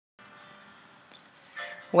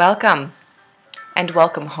Welcome and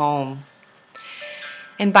welcome home.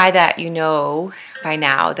 And by that, you know by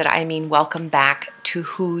now that I mean welcome back to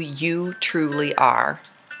who you truly are.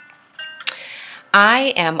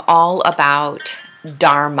 I am all about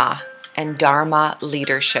Dharma and Dharma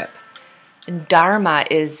leadership. And Dharma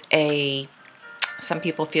is some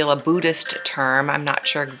people feel a Buddhist term. I'm not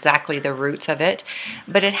sure exactly the roots of it,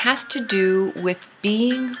 but it has to do with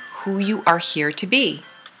being who you are here to be.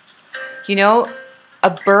 You know, a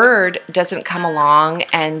bird doesn't come along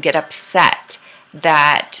and get upset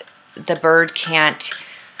that the bird can't,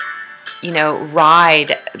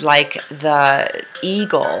 ride like the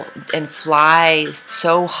eagle and fly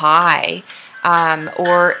so high.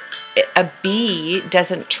 Or a bee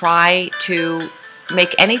doesn't try to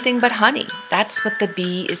make anything but honey. That's what the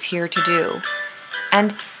bee is here to do.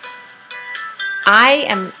 And I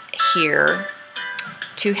am here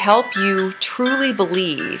to help you truly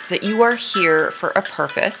believe that you are here for a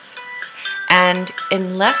purpose. And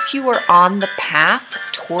unless you are on the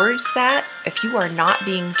path towards that, if you are not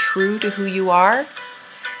being true to who you are,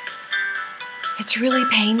 it's really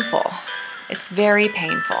painful. It's very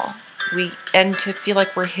painful. We tend to feel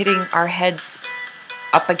like we're hitting our heads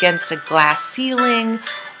up against a glass ceiling,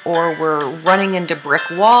 or we're running into brick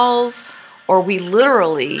walls, or we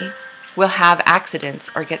literally will have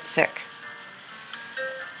accidents or get sick.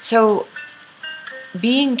 So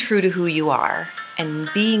being true to who you are and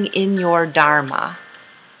being in your Dharma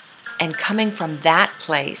and coming from that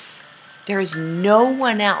place, there is no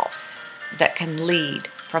one else that can lead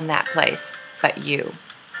from that place but you.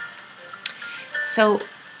 So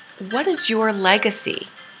what is your legacy?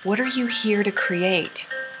 What are you here to create?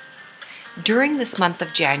 During this month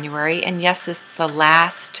of January, and yes, this is the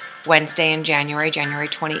last Wednesday in January, January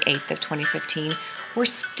 28th of 2015, we're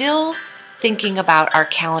still thinking about our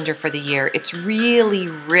calendar for the year. It's really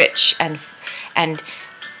rich and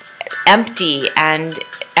empty, and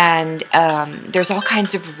there's all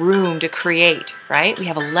kinds of room to create, right? We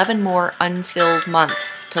have 11 more unfilled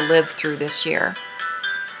months to live through this year.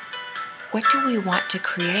 What do we want to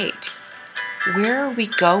create? Where are we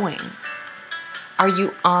going? Are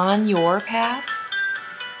you on your path?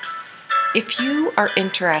 If you are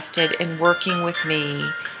interested in working with me,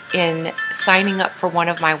 in signing up for one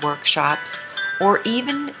of my workshops, or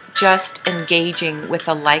even just engaging with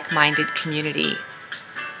a like-minded community,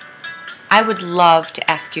 I would love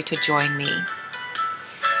to ask you to join me.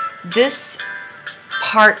 This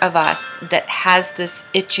part of us that has this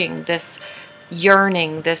itching, this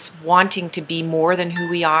yearning, this wanting to be more than who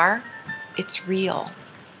we are, it's real.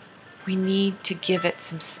 We need to give it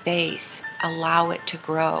some space, allow it to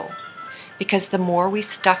grow. Because the more we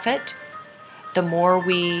stuff it, the more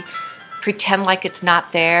we pretend like it's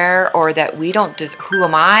not there, or that we don't who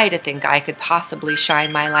am I to think I could possibly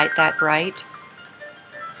shine my light that bright,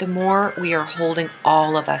 the more we are holding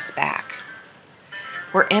all of us back.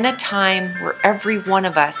 We're in a time where every one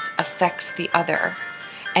of us affects the other,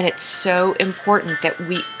 and it's so important that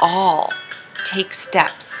we all take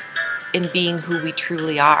steps in being who we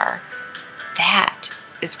truly are. That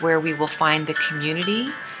is where we will find the community.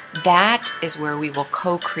 That is where we will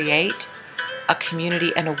co-create a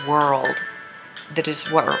community and a world that is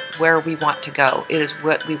where we want to go. It is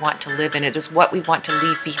what we want to live in. It is what we want to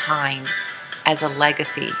leave behind as a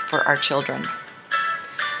legacy for our children.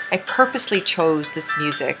 I purposely chose this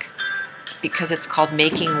music because it's called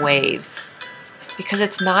Making Waves. Because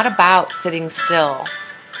it's not about sitting still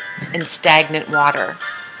in stagnant water.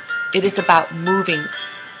 It is about moving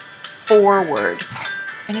forward.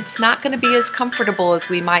 And it's not going to be as comfortable as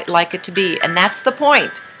we might like it to be. And that's the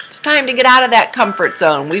point. It's time to get out of that comfort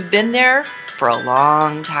zone. We've been there for a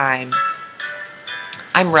long time.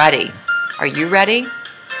 I'm ready. Are you ready?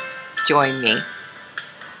 Join me.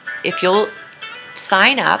 If you'll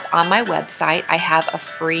sign up on my website, I have a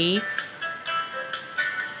free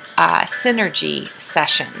synergy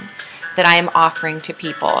session that I am offering to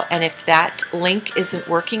people. And if that link isn't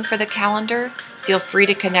working for the calendar, feel free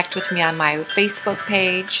to connect with me on my Facebook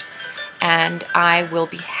page, and I will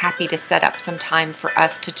be happy to set up some time for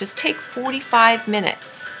us to just take 45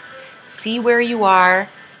 minutes, see where you are,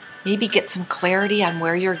 maybe get some clarity on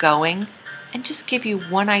where you're going, and just give you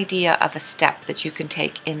one idea of a step that you can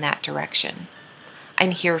take in that direction.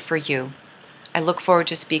 I'm here for you. I look forward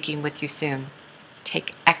to speaking with you soon.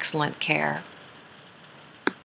 Take excellent care.